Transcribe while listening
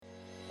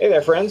Hey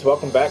there, friends.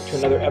 Welcome back to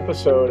another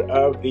episode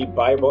of the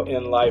Bible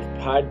in Life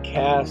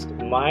podcast.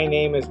 My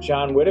name is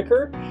John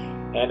Whitaker,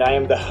 and I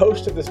am the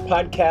host of this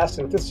podcast.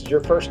 And if this is your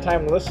first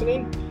time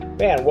listening,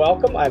 man,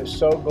 welcome. I'm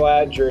so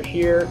glad you're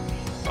here.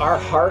 Our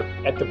heart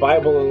at the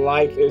Bible in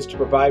Life is to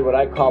provide what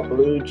I call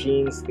blue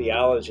jeans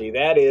theology.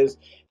 That is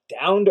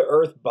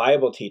down-to-earth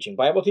Bible teaching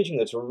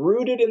that's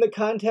rooted in the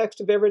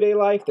context of everyday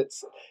life,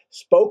 that's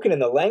spoken in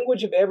the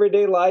language of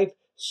everyday life,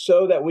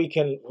 so that we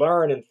can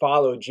learn and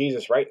follow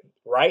Jesus right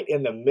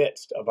in the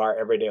midst of our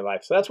everyday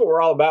life. So that's what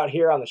we're all about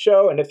here on the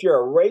show. And if you're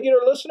a regular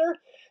listener,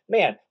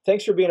 man,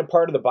 thanks for being a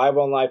part of the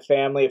Bible in Life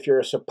family. If you're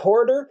a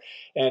supporter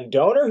and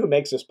donor who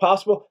makes this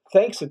possible,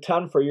 thanks a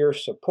ton for your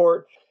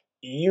support.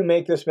 You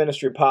make this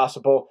ministry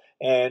possible,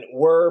 and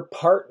we're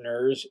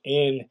partners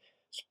in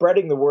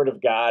spreading the word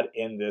of God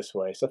in this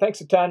way. So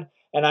thanks a ton,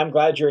 and I'm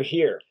glad you're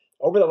here.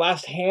 Over the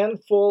last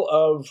handful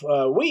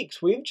of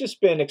weeks, we've just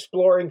been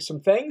exploring some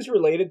things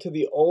related to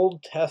the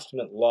Old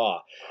Testament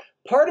law.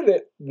 Part of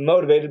it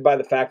motivated by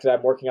the fact that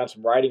I'm working on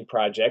some writing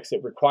projects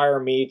that require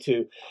me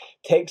to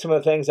take some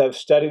of the things I've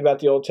studied about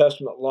the Old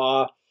Testament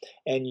law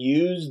and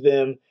use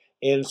them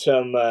in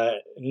some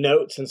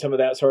notes and some of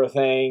that sort of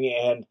thing.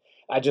 And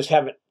I just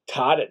haven't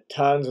taught it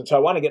tons. And so I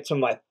want to get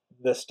some of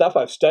the stuff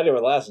I've studied over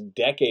the last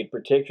decade,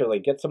 particularly,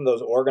 get some of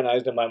those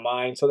organized in my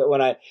mind so that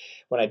when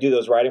I do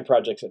those writing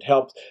projects, it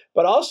helps.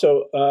 But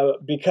also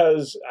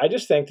because I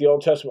just think the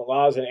Old Testament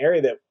law is an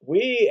area that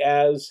we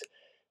as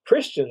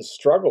Christians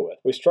struggle with.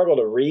 We struggle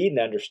to read and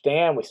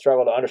understand. We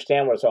struggle to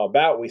understand what it's all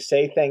about. We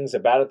say things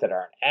about it that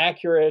aren't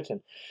accurate,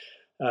 and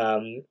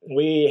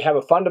we have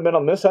a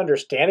fundamental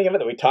misunderstanding of it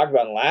that we talked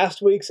about in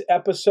last week's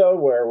episode,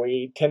 where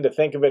we tend to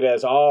think of it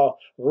as all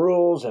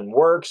rules and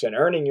works and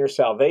earning your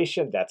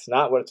salvation. That's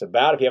not what it's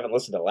about. If you haven't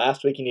listened to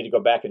last week, you need to go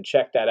back and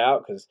check that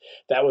out, because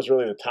that was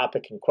really the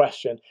topic in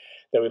question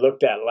that we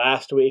looked at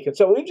last week. And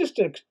so we've just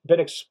been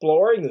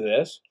exploring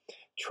this,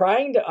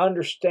 trying to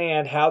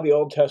understand how the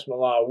Old Testament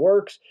law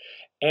works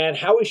and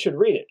how we should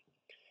read it.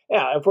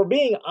 Now, if we're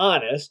being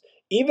honest,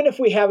 even if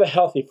we have a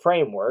healthy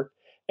framework,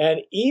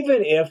 and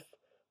even if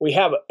we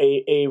have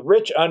a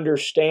rich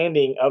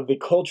understanding of the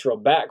cultural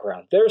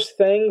background, there's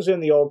things in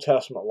the Old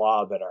Testament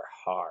law that are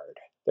hard.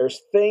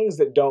 There's things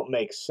that don't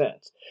make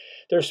sense.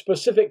 There's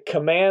specific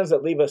commands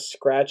that leave us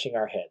scratching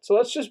our head. So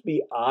let's just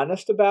be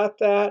honest about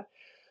that.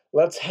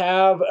 Let's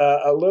have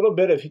a little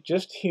bit of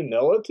just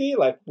humility.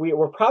 Like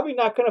we're probably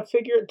not going to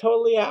figure it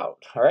totally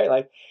out. All right.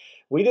 Like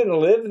we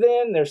didn't live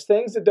then. There's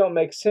things that don't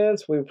make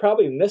sense. We're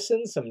probably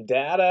missing some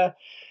data.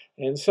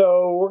 And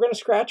so we're going to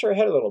scratch our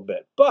head a little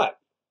bit. But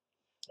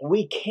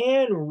we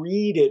can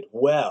read it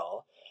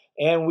well,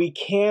 and we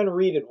can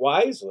read it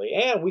wisely,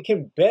 and we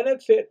can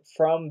benefit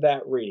from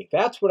that reading.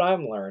 That's what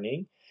I'm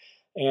learning,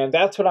 and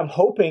that's what I'm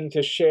hoping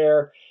to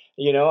share,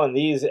 in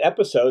these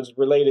episodes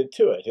related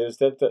to it, is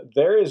that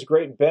there is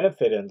great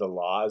benefit in the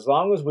law. As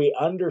long as we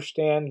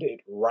understand it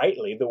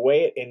rightly, the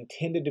way it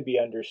intended to be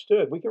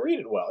understood, we can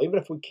read it well, even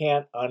if we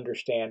can't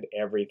understand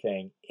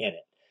everything in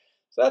it.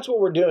 So that's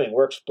what we're doing.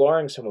 We're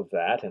exploring some of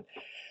that. And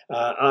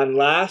on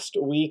last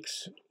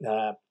week's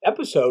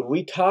episode,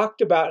 we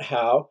talked about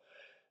how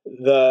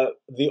the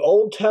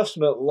Old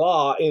Testament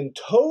law in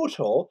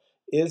total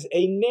is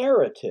a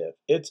narrative.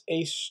 It's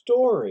a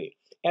story.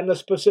 And the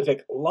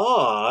specific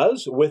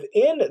laws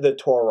within the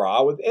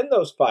Torah, within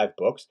those 5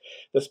 books,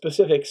 the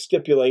specific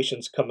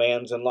stipulations,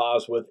 commands, and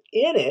laws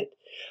within it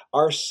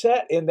are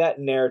set in that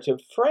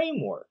narrative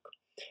framework.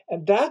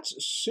 And that's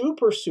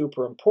super,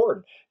 super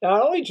important.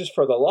 Not only just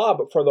for the law,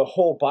 but for the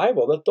whole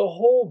Bible, that the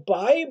whole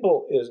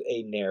Bible is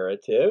a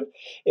narrative.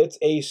 It's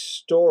a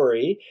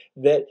story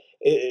that,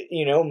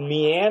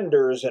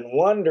 meanders and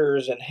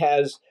wanders and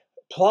has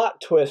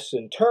plot twists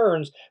and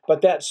turns,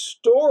 but that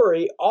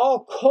story all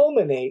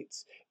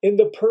culminates in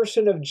the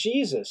person of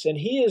Jesus. And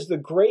he is the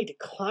great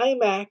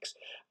climax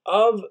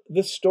of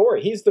the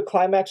story. He's the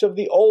climax of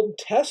the Old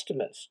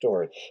Testament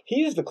story.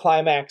 He's the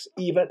climax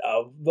even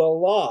of the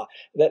law.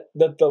 That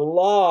the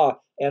law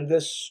and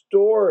this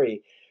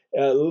story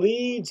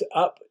leads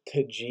up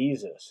to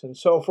Jesus. And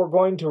so if we're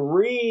going to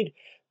read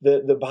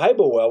the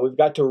Bible well, we've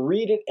got to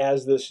read it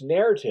as this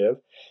narrative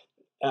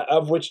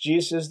of which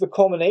Jesus is the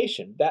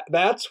culmination.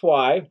 That's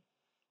why,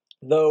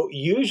 though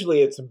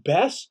usually it's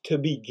best to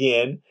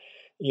begin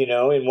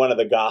in one of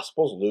the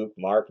Gospels, Luke,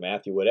 Mark,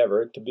 Matthew,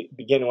 whatever, to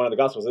begin in one of the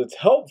Gospels. It's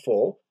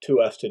helpful to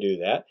us to do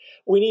that.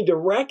 We need to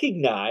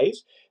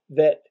recognize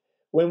that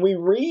when we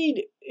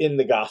read in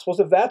the Gospels,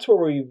 if that's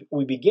where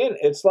we begin,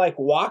 it's like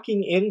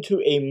walking into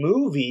a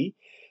movie,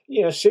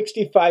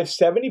 65,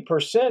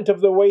 70%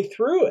 of the way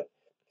through it.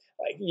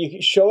 Like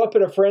you show up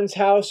at a friend's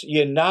house,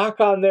 you knock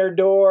on their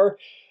door,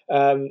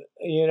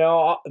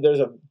 there's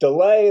a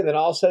delay, and then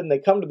all of a sudden they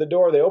come to the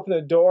door, they open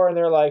the door, and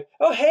they're like,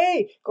 "Oh,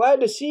 hey, glad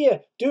to see you.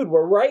 Dude,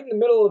 we're right in the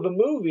middle of a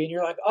movie." And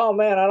you're like, "Oh,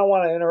 man, I don't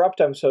want to interrupt.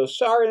 I'm so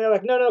sorry." And they're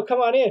like, "No,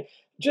 come on in.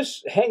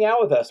 Just hang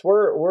out with us.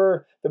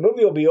 The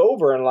movie will be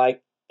over in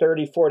like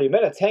 30, 40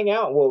 minutes. Hang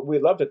out.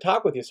 We'd love to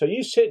talk with you. So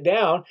you sit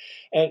down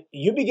and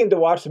you begin to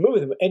watch the movie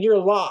with them, and you're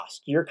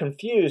lost. You're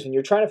confused, and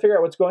you're trying to figure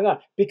out what's going on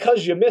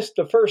because you missed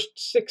the first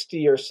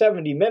 60 or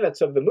 70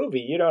 minutes of the movie.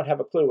 You don't have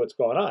a clue what's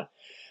going on.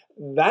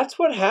 That's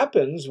what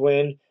happens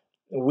when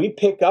we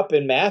pick up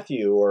in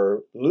Matthew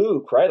or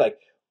Luke, right? Like,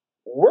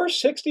 we're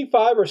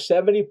 65 or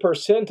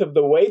 70% of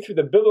the way through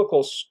the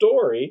biblical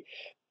story,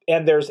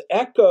 and there's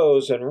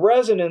echoes and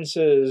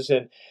resonances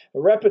and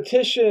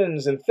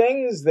repetitions and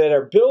things that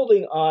are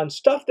building on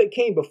stuff that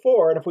came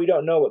before. And if we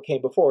don't know what came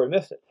before, we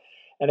miss it.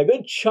 And a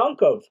good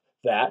chunk of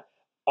that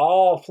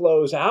all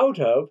flows out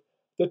of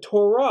the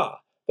Torah,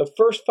 the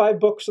first 5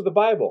 books of the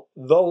Bible,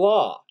 the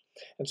law.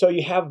 And so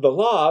you have the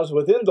laws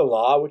within the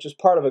law, which is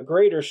part of a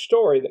greater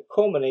story that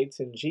culminates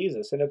in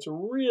Jesus. And it's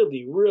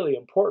really, really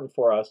important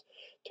for us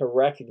to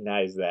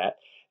recognize that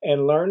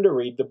and learn to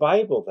read the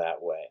Bible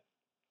that way.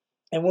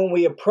 And when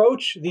we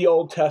approach the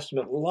Old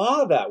Testament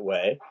law that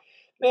way,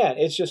 man,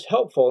 it's just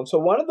helpful. And so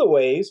one of the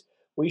ways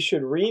we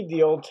should read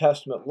the Old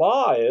Testament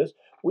law is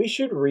we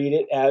should read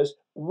it as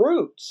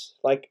roots,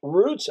 like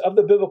roots of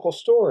the biblical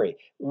story,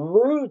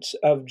 roots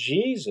of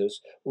Jesus,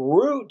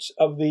 roots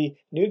of the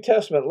New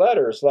Testament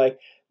letters, like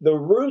the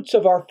roots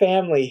of our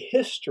family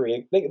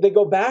history. They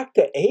go back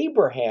to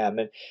Abraham.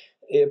 And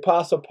the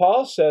Apostle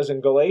Paul says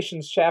in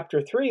Galatians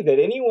chapter 3 that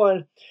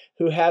anyone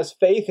who has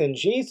faith in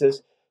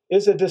Jesus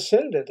is a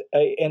descendant,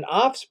 an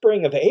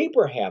offspring of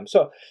Abraham.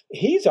 So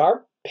he's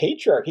our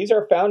patriarch. He's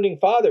our founding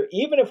father.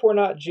 Even if we're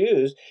not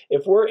Jews,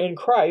 if we're in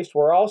Christ,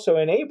 we're also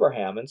in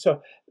Abraham. And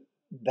so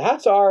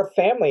that's our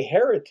family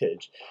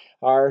heritage,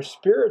 our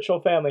spiritual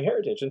family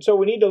heritage. And so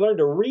we need to learn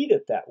to read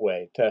it that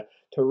way, to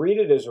read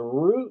it as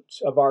roots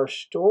of our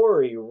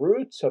story,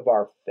 roots of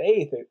our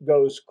faith. It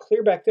goes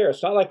clear back there.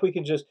 It's not like we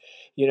can just,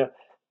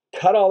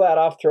 cut all that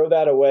off, throw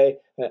that away,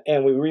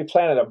 and we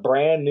replanted a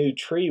brand new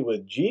tree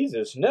with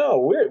Jesus.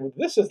 No,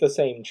 this is the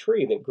same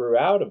tree that grew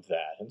out of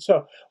that. And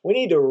so we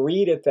need to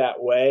read it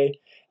that way,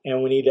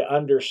 and we need to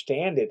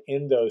understand it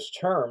in those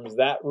terms.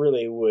 That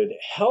really would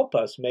help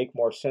us make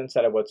more sense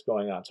out of what's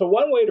going on. So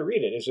one way to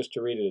read it is just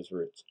to read it as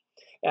roots.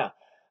 Now,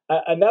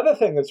 another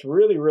thing that's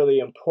really, really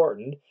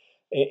important,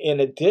 in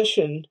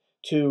addition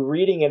to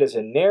reading it as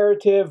a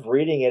narrative,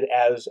 reading it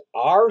as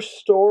our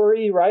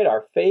story, right,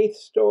 our faith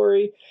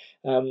story,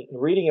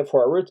 reading it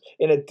for our roots.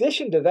 In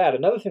addition to that,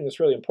 another thing that's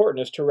really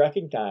important is to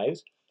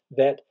recognize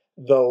that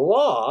the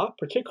law,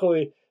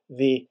 particularly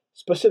the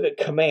specific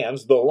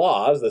commands, the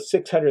laws, the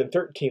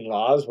 613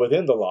 laws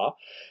within the law,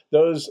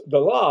 the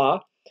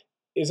law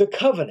is a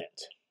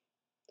covenant.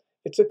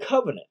 It's a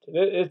covenant.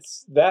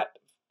 It's that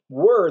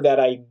word, that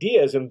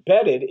idea is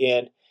embedded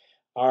in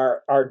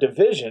our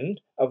division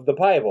of the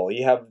Bible.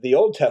 You have the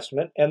Old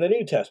Testament and the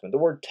New Testament. The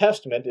word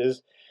testament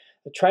is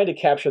trying to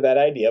capture that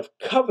idea of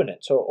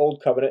covenant. So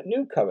Old Covenant,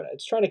 New Covenant.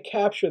 It's trying to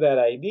capture that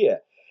idea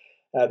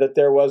that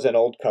there was an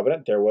Old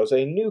Covenant, there was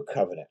a New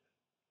Covenant.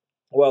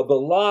 Well, the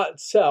law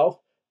itself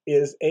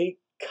is a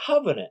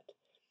covenant.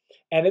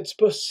 And it's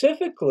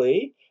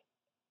specifically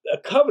a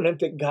covenant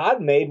that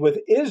God made with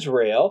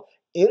Israel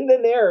in the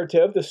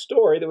narrative, the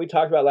story that we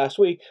talked about last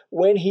week,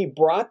 when he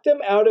brought them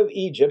out of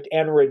Egypt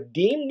and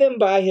redeemed them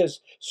by his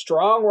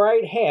strong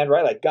right hand,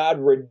 right? Like God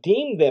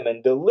redeemed them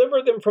and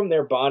delivered them from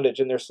their bondage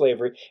and their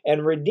slavery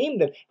and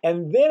redeemed them.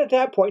 And then at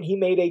that point, he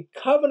made a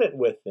covenant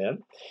with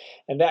them.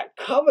 And that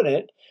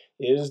covenant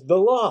is the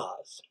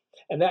laws.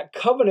 And that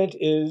covenant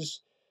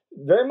is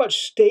very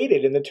much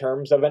stated in the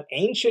terms of an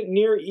ancient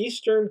Near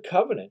Eastern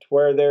covenant,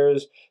 where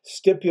there's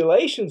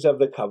stipulations of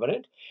the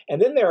covenant,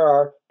 and then there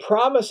are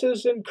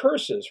promises and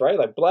curses, right?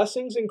 Like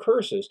blessings and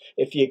curses.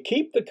 If you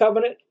keep the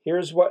covenant,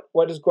 here's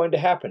what is going to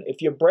happen.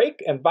 If you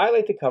break and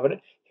violate the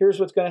covenant, here's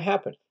what's going to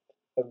happen.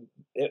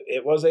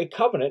 It was a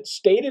covenant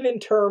stated in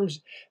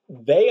terms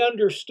they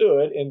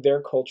understood in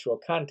their cultural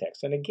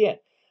context. And again,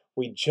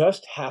 we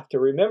just have to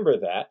remember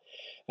that.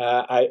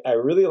 I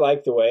really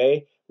like the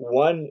way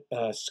one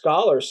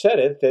scholar said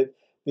it, that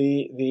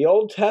the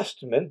Old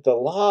Testament, the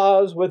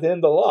laws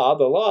within the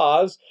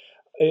laws,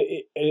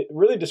 it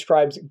really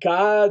describes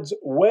God's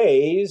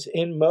ways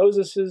in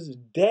Moses'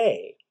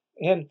 day.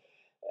 And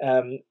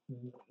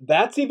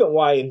that's even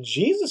why in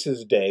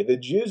Jesus' day, the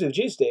Jews of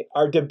Jesus' day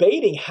are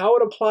debating how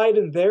it applied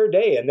in their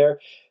day. And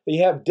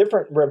you have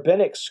different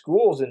rabbinic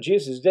schools in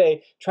Jesus'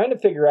 day trying to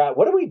figure out,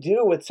 what do we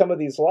do with some of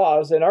these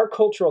laws in our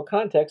cultural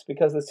context,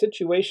 because the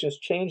situation has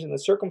changed and the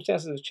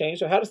circumstances have changed.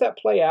 So how does that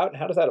play out and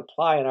how does that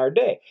apply in our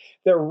day?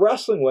 They're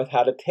wrestling with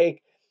how to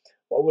take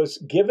what was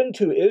given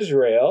to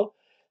Israel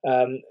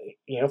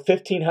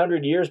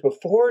 1,500 years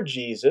before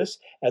Jesus,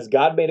 as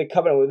God made a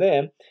covenant with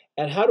them,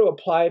 and how to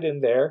apply it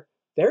in their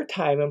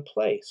time and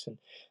place. And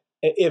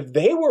if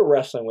they were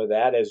wrestling with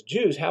that as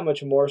Jews, how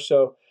much more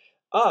so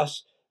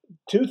us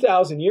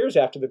 2,000 years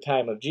after the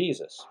time of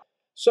Jesus?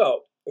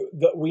 So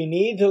we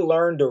need to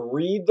learn to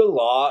read the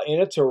law in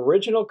its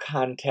original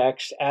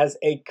context as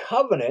a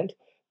covenant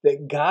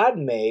that God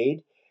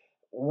made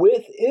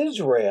with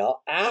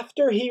Israel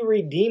after he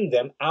redeemed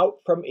them out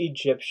from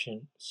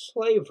Egyptian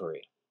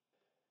slavery.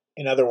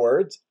 In other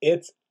words,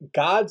 it's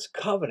God's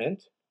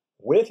covenant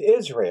with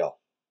Israel.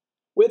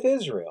 With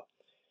Israel.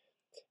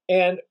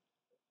 And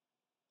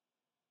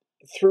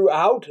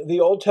throughout the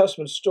Old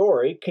Testament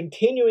story,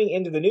 continuing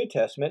into the New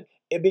Testament,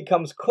 it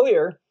becomes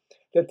clear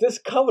that this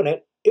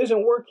covenant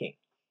isn't working.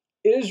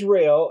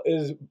 Israel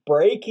is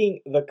breaking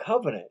the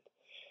covenant.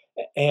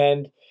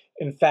 And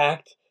in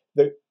fact,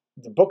 the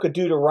book of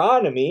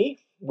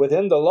Deuteronomy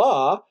within the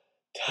law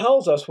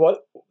tells us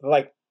what,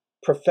 like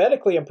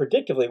prophetically and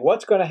predictively,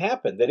 what's going to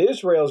happen, that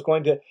Israel is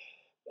going to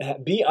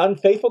be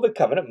unfaithful to the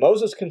covenant.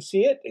 Moses can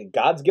see it.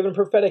 God's given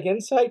prophetic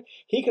insight.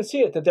 He can see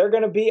it, that they're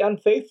going to be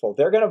unfaithful.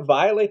 They're going to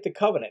violate the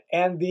covenant.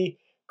 And the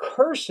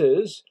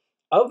curses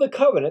of the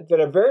covenant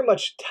that are very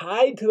much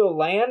tied to the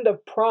land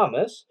of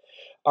promise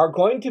are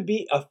going to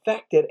be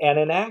affected and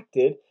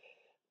enacted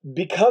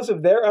because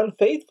of their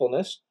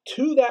unfaithfulness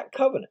to that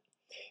covenant.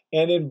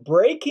 And in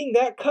breaking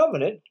that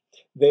covenant,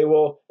 they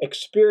will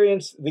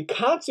experience the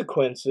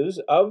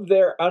consequences of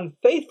their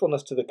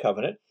unfaithfulness to the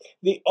covenant,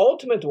 the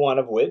ultimate one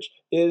of which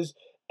is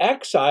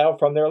exile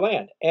from their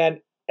land.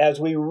 And as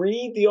we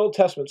read the Old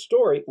Testament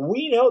story,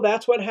 we know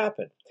that's what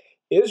happened.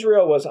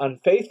 Israel was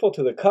unfaithful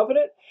to the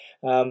covenant.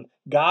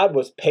 God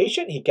was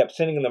patient. He kept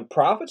sending them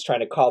prophets,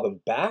 trying to call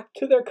them back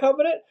to their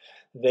covenant.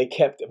 They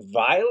kept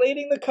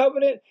violating the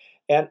covenant.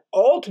 And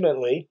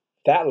ultimately,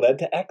 that led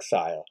to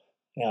exile,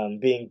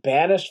 being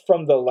banished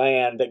from the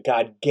land that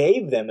God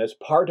gave them as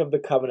part of the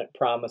covenant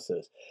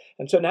promises.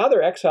 And so now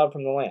they're exiled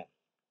from the land.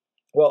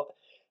 Well,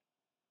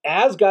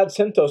 as God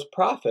sent those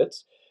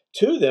prophets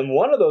to them,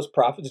 one of those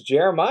prophets,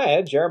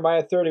 Jeremiah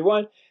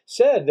 31,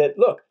 said that,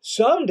 look,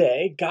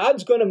 someday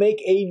God's going to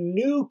make a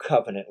new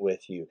covenant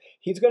with you.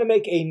 He's going to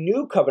make a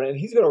new covenant, and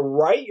he's going to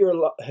write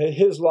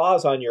his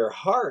laws on your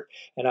heart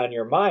and on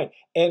your mind,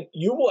 and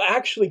you will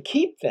actually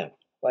keep them.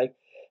 Like,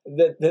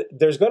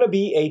 there's going to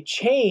be a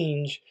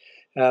change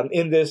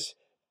in this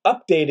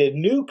updated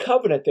new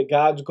covenant that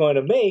God's going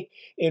to make,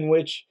 in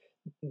which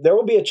there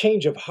will be a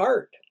change of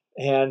heart,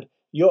 and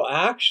you'll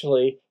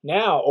actually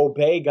now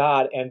obey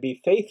God and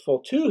be faithful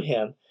to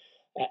him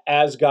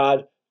as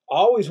God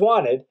always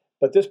wanted.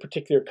 But this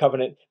particular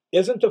covenant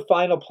isn't the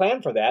final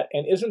plan for that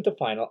and isn't the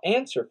final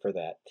answer for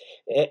that.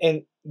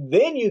 And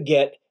then you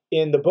get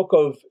in the book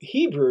of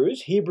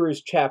Hebrews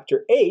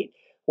chapter 8,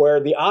 where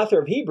the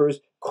author of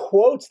Hebrews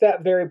quotes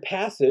that very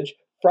passage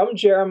from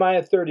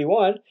Jeremiah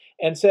 31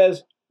 and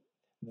says,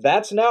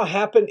 that's now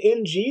happened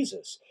in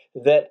Jesus,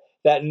 that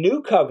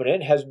new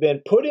covenant has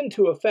been put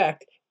into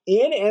effect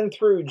in and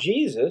through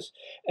Jesus.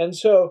 And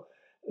so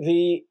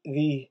the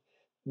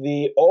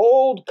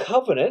old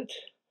covenant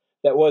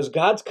that was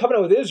God's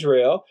covenant with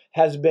Israel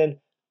has been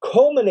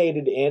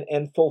culminated in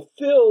and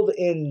fulfilled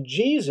in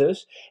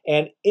Jesus.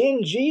 And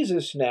in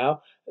Jesus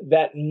now,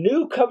 that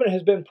new covenant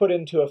has been put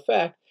into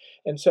effect.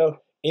 And so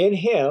in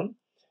him,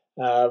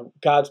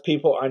 God's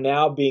people are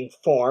now being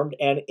formed,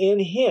 and in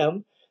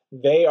him,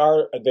 they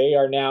are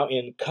now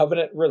in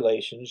covenant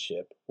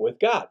relationship with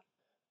God.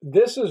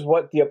 This is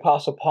what the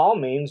Apostle Paul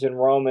means in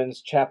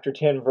Romans chapter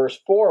 10, verse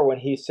 4, when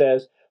he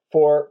says,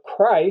 "For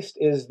Christ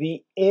is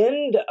the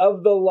end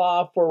of the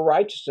law for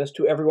righteousness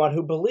to everyone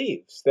who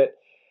believes." That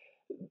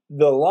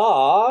the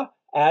law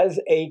as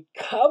a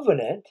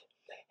covenant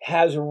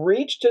has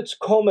reached its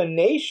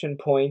culmination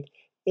point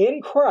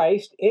in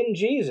Christ, in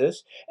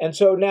Jesus, and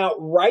so now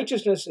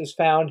righteousness is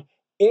found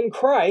in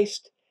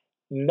Christ,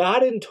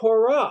 not in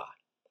Torah.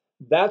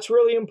 That's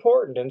really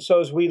important. And so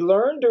as we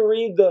learn to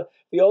read the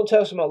Old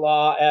Testament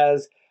law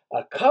as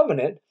a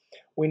covenant,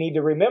 we need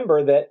to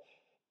remember that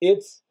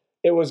it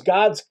was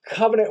God's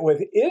covenant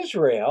with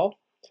Israel,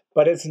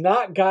 but it's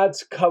not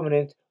God's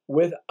covenant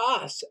with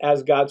us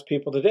as God's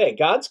people today.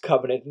 God's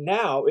covenant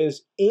now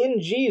is in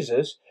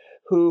Jesus,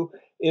 who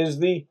is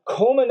the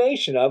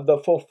culmination of the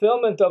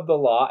fulfillment of the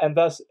law, and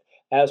thus,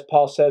 as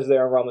Paul says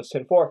there in Romans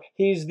 10:4,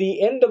 he's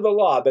the end of the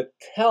law, the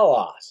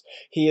telos.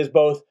 He is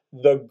both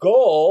the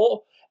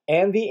goal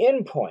and the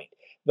end point.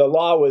 The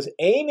law was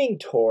aiming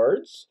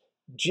towards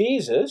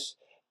Jesus,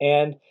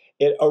 and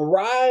it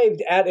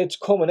arrived at its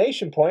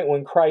culmination point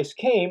when Christ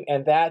came,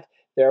 and that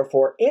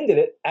therefore ended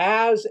it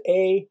as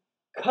a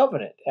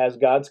covenant, as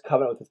God's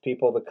covenant with his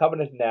people. The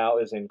covenant now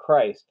is in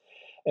Christ.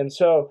 And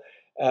so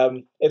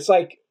it's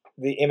like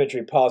the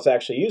imagery Paul's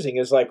actually using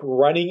is like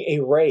running a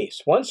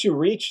race. Once you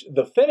reach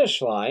the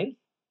finish line,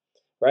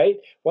 right?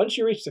 Once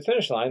you reach the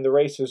finish line, the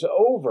race is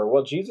over.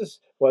 Well, Jesus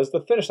was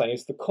the finish line.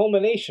 He's the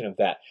culmination of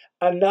that.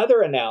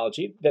 Another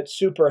analogy that's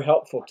super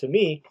helpful to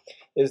me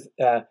is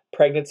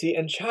pregnancy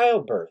and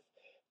childbirth.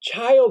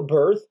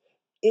 Childbirth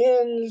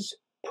ends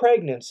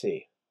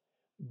pregnancy,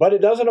 but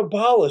it doesn't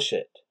abolish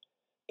it.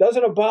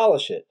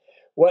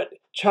 What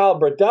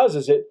childbirth does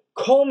is it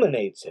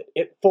culminates it.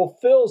 It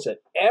fulfills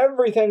it.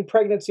 Everything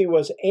pregnancy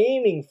was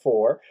aiming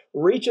for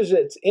reaches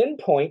its end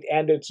point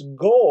and its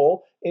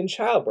goal in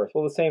childbirth.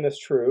 Well, the same is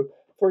true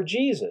for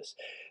Jesus.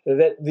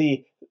 That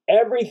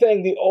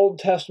everything the Old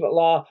Testament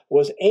law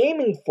was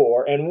aiming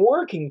for and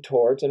working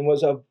towards and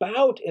was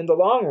about in the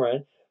long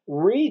run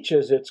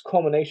reaches its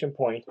culmination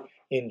point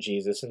in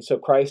Jesus. And so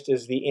Christ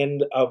is the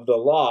end of the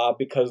law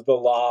because the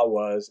law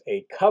was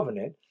a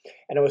covenant,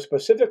 and it was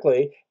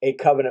specifically a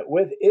covenant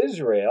with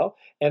Israel.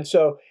 And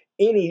so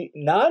any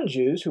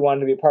non-Jews who wanted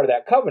to be a part of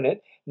that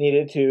covenant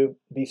needed to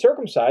be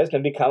circumcised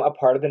and become a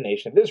part of the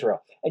nation of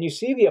Israel. And you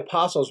see the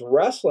apostles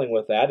wrestling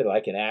with that,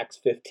 like in Acts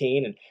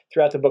 15 and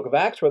throughout the book of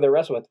Acts, where they're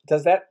wrestling with,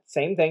 does that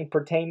same thing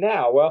pertain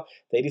now? Well,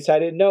 they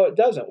decided, no, it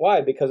doesn't.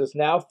 Why? Because it's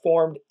now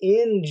formed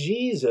in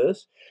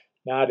Jesus,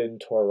 not in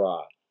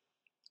Torah.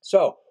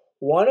 So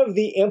one of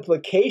the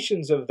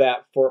implications of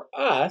that for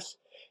us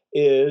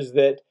is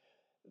that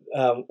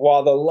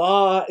while the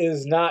law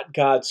is not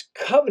God's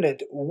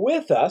covenant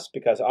with us,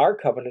 because our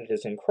covenant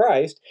is in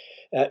Christ,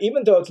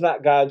 even though it's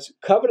not God's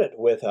covenant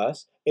with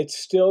us, it's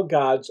still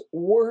God's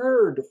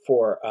word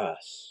for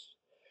us.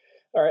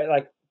 All right,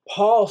 like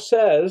Paul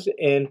says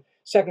in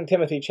 2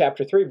 Timothy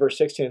chapter 3, verse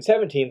 16 and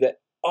 17, that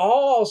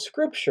all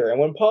Scripture, and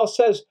when Paul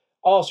says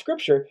all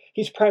Scripture,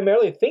 he's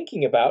primarily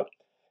thinking about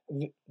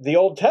the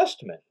Old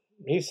Testament.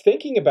 He's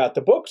thinking about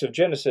the books of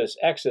Genesis,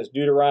 Exodus,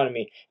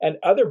 Deuteronomy, and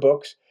other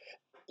books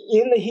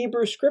in the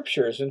Hebrew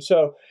Scriptures. And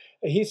so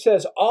he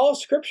says all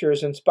Scripture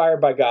is inspired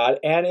by God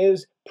and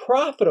is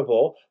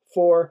profitable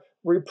for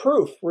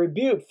reproof,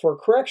 rebuke, for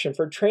correction,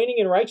 for training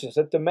in righteousness,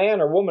 that the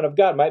man or woman of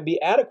God might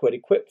be adequate,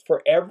 equipped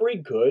for every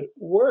good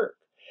work.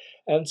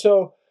 And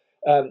so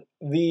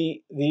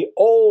the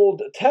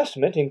Old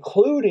Testament,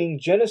 including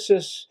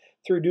Genesis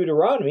through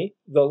Deuteronomy,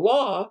 the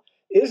law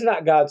is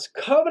not God's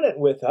covenant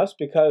with us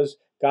because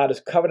God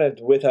is covenanted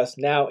with us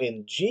now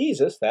in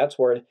Jesus. That's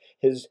where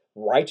his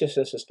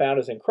righteousness is found,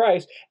 as in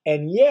Christ.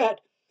 And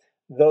yet,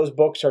 those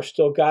books are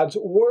still God's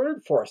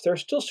word for us. They're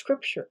still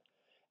Scripture.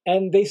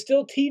 And they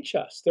still teach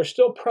us. They're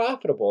still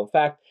profitable. In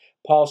fact,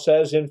 Paul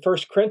says in 1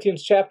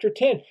 Corinthians chapter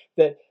 10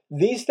 that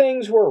these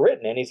things were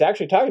written, and he's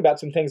actually talking about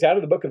some things out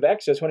of the book of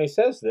Exodus when he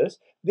says this.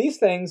 These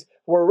things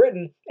were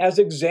written as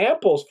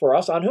examples for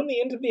us on whom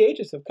the end of the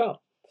ages have come.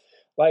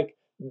 Like,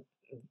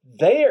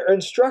 they are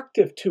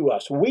instructive to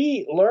us.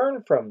 We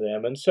learn from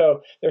them. And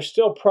so they're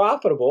still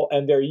profitable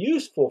and they're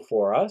useful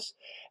for us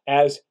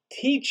as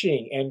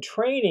teaching and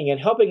training and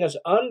helping us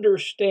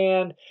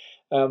understand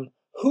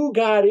who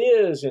God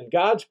is and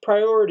God's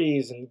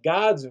priorities and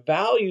God's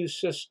value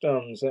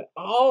systems and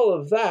all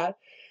of that,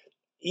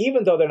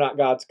 even though they're not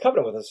God's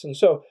covenant with us. And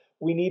so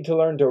we need to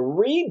learn to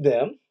read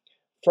them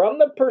from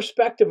the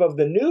perspective of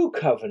the new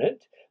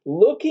covenant,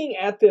 looking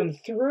at them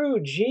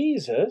through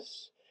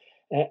Jesus,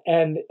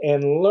 and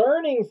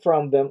learning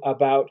from them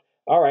about,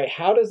 all right,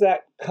 how does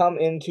that come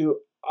into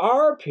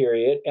our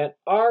period and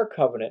our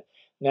covenant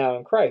now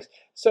in Christ?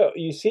 So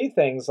you see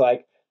things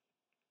like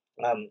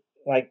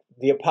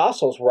the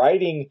apostles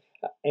writing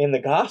in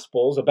the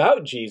Gospels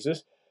about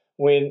Jesus,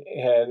 when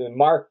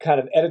Mark kind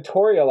of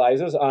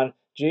editorializes on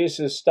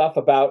Jesus' stuff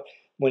about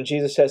when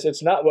Jesus says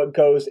it's not what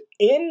goes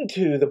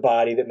into the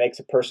body that makes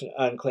a person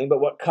unclean, but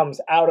what comes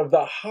out of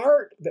the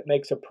heart that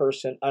makes a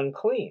person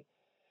unclean.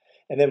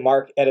 And then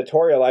Mark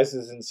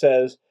editorializes and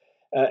says,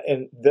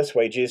 in this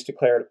way, Jesus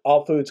declared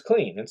all foods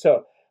clean. And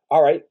so,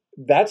 all right,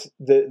 that's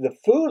the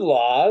food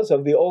laws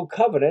of the Old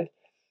Covenant.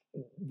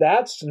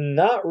 That's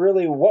not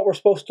really what we're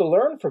supposed to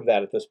learn from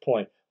that at this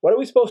point. What are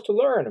we supposed to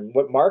learn? And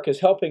what Mark is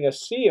helping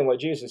us see and what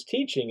Jesus is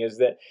teaching is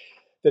that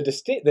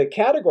the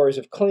categories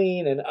of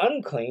clean and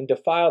unclean,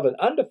 defiled and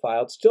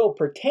undefiled, still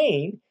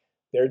pertain.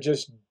 They're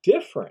just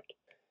different.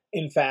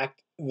 In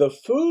fact, the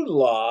food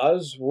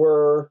laws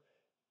were,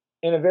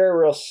 in a very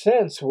real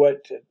sense,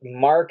 what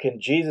Mark and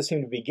Jesus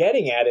seem to be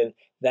getting at in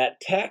that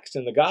text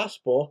in the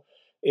gospel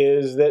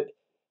is that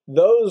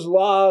those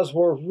laws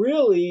were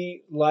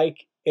really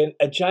like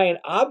a giant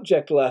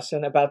object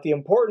lesson about the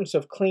importance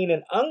of clean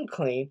and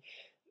unclean.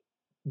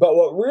 But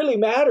what really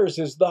matters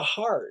is the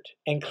heart.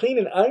 And clean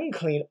and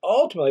unclean,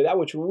 ultimately, that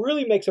which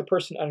really makes a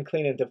person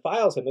unclean and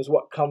defiles him is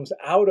what comes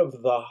out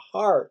of the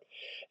heart.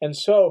 And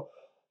so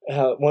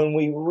when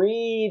we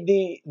read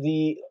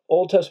the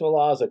Old Testament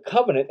law as a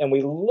covenant and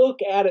we look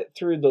at it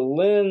through the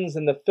lens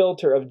and the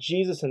filter of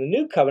Jesus and the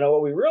New Covenant,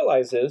 what we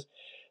realize is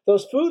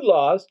those food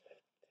laws,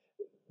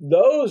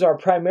 those are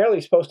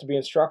primarily supposed to be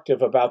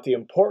instructive about the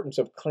importance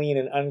of clean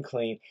and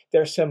unclean.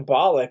 They're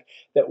symbolic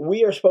that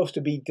we are supposed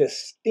to be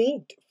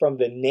distinct from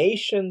the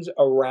nations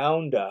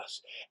around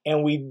us.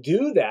 And we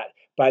do that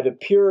by the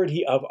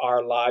purity of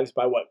our lives,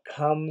 by what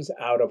comes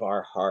out of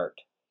our heart.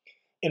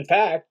 In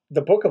fact,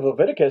 the book of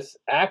Leviticus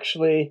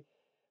actually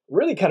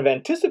really kind of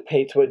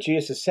anticipates what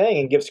Jesus is saying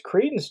and gives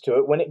credence to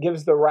it when it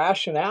gives the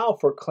rationale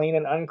for clean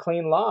and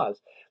unclean laws.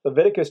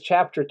 Leviticus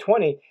chapter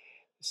 20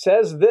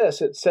 says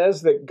this. It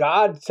says that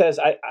God says,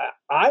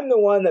 I'm the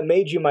one that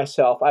made you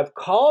myself. I've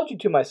called you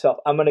to myself.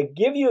 I'm going to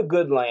give you a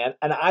good land,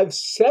 and I've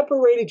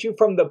separated you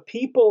from the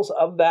peoples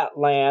of that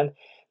land.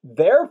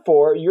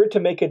 Therefore, you're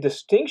to make a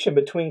distinction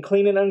between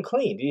clean and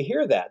unclean. Do you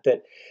hear that?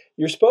 That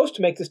you're supposed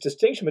to make this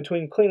distinction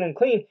between clean and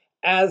unclean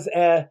as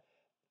a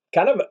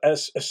kind of a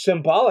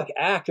symbolic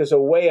act, as a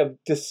way of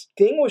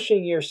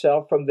distinguishing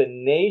yourself from the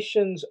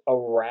nations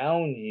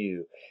around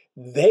you.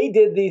 They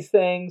did these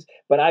things,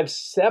 but I've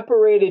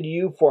separated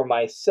you for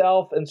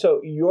myself. And so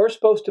you're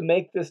supposed to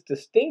make this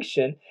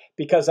distinction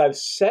because I've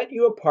set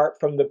you apart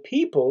from the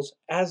peoples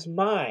as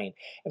mine.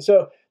 And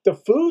so the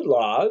food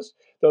laws,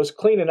 those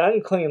clean and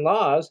unclean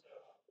laws,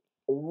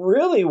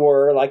 really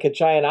were like a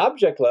giant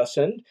object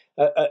lesson,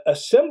 a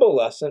symbol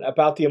lesson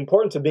about the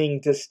importance of being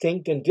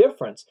distinct and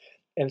different.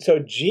 And so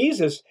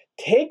Jesus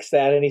takes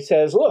that and he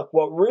says, look,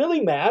 what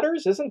really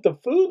matters isn't the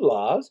food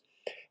laws,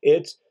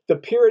 it's the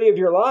purity of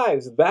your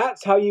lives.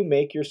 That's how you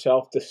make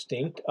yourself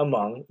distinct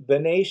among the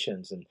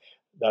nations. And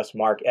thus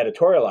Mark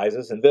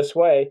editorializes, in this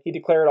way, he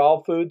declared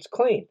all foods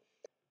clean.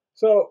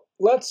 So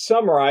let's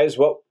summarize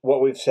what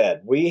we've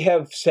said. We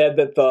have said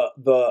that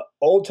the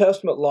Old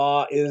Testament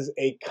law is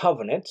a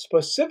covenant.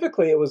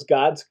 Specifically, it was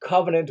God's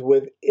covenant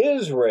with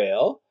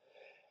Israel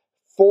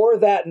for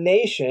that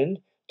nation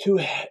to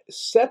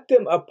set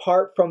them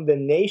apart from the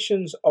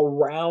nations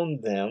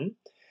around them,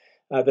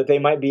 that they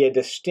might be a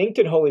distinct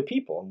and holy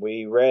people.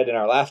 We read in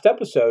our last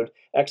episode,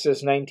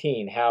 Exodus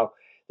 19, how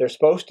they're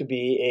supposed to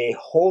be a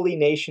holy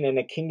nation and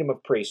a kingdom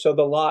of priests. So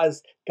the law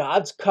is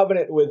God's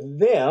covenant with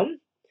them.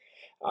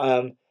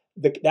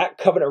 That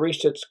covenant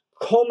reached its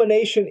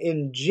culmination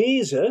in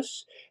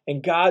Jesus,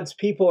 and God's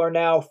people are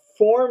now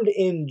formed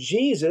in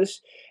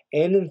Jesus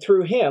in and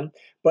through him.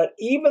 But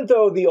even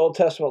though the Old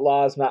Testament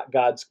law is not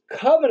God's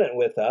covenant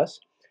with us,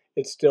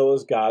 it still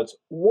is God's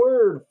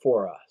word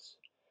for us.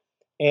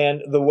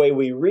 And the way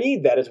we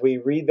read that is we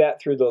read that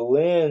through the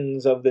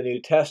lens of the New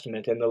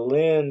Testament and the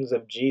lens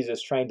of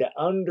Jesus, trying to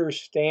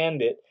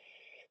understand it.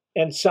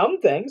 And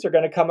some things are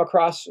going to come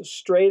across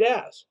straight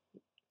as.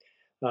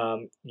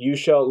 You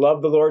shall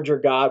love the Lord your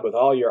God with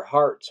all your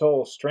heart,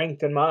 soul,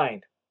 strength, and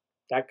mind.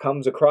 That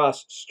comes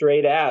across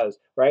straight as,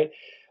 right?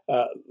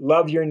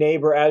 Love your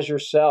neighbor as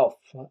yourself.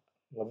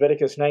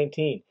 Leviticus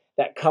 19.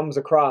 That comes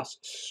across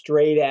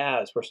straight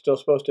as. We're still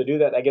supposed to do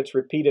that. That gets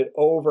repeated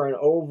over and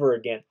over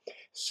again.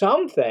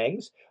 Some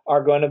things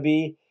are going to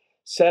be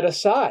set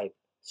aside.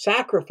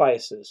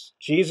 Sacrifices.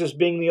 Jesus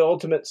being the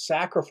ultimate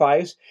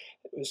sacrifice.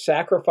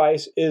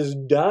 Sacrifice is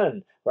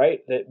done, right?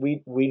 That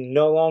we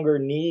no longer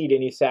need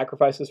any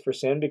sacrifices for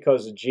sin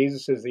because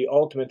Jesus is the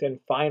ultimate and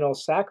final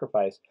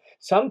sacrifice.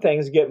 Some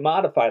things get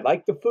modified,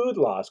 like the food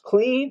laws.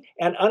 Clean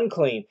and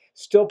unclean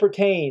still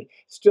pertain,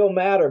 still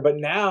matter, but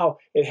now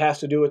it has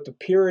to do with the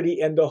purity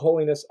and the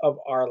holiness of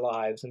our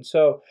lives. And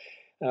so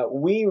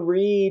we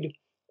read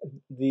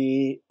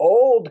the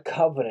Old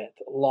Covenant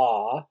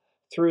law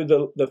through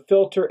the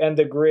filter and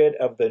the grid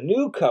of the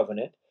New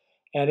Covenant,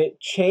 and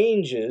it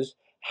changes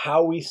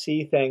how we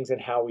see things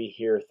and how we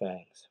hear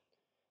things.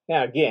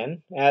 Now,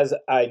 again, as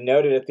I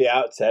noted at the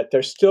outset,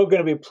 there's still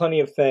going to be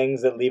plenty of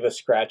things that leave us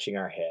scratching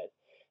our head.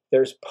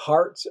 There's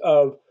parts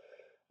of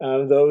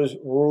those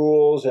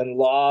rules and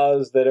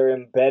laws that are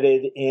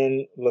embedded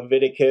in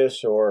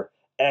Leviticus or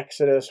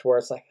Exodus where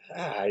it's like,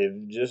 I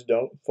just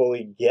don't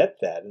fully get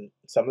that. And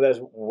some of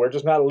those, we're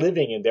just not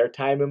living in their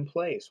time and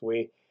place.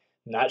 We're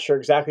not sure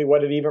exactly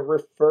what it even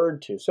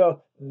referred to.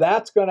 So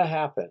that's going to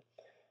happen.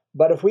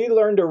 But if we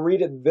learn to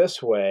read it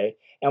this way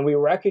and we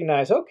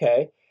recognize,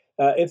 okay,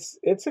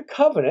 it's a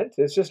covenant.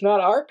 It's just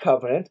not our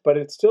covenant, but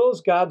it still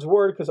is God's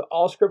word because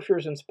all scripture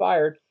is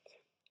inspired.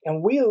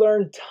 And we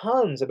learn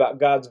tons about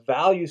God's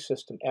value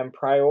system and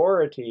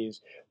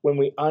priorities when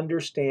we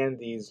understand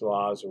these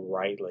laws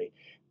rightly.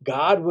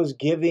 God was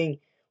giving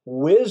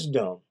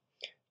wisdom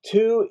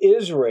to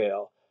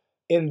Israel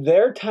in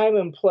their time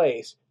and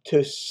place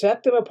to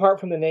set them apart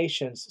from the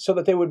nations so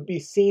that they would be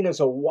seen as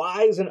a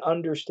wise and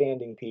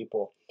understanding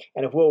people.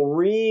 And if we'll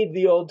read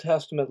the Old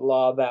Testament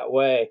law that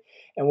way,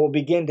 and we'll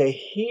begin to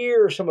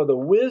hear some of the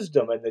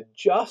wisdom and the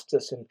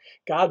justice and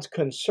God's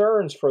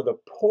concerns for the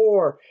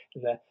poor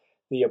and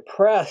the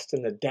oppressed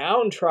and the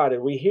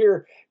downtrodden, we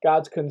hear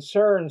God's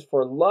concerns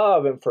for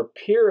love and for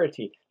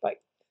purity.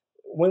 Like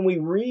when we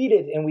read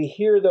it and we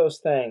hear those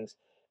things,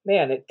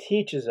 man, it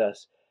teaches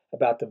us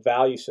about the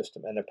value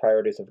system and the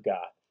priorities of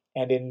God.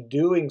 And in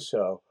doing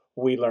so,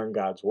 we learn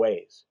God's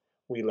ways.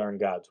 We learn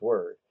God's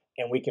word,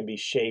 and we can be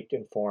shaped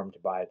and formed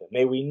by them.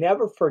 May we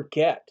never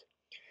forget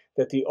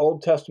that the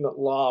Old Testament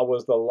law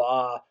was the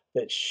law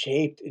that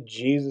shaped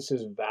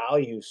Jesus'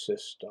 value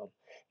system.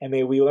 And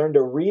may we learn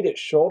to read it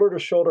shoulder to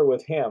shoulder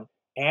with him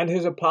and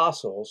his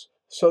apostles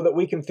so that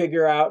we can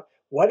figure out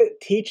what it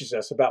teaches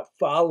us about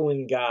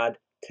following God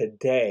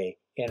today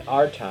in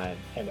our time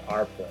and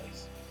our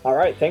place. All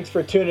right, thanks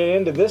for tuning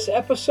in to this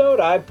episode.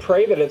 I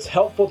pray that it's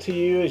helpful to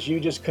you as you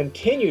just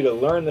continue to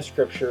learn the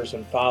scriptures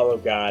and follow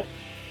God.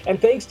 And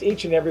thanks to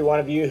each and every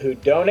one of you who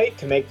donate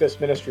to make this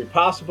ministry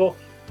possible.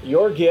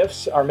 Your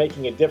gifts are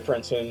making a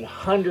difference in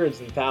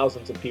hundreds and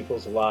thousands of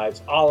people's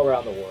lives all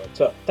around the world.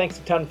 So thanks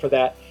a ton for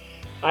that.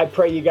 I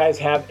pray you guys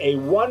have a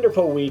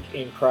wonderful week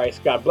in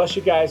Christ. God bless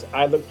you guys.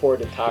 I look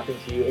forward to talking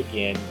to you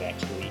again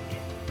next week.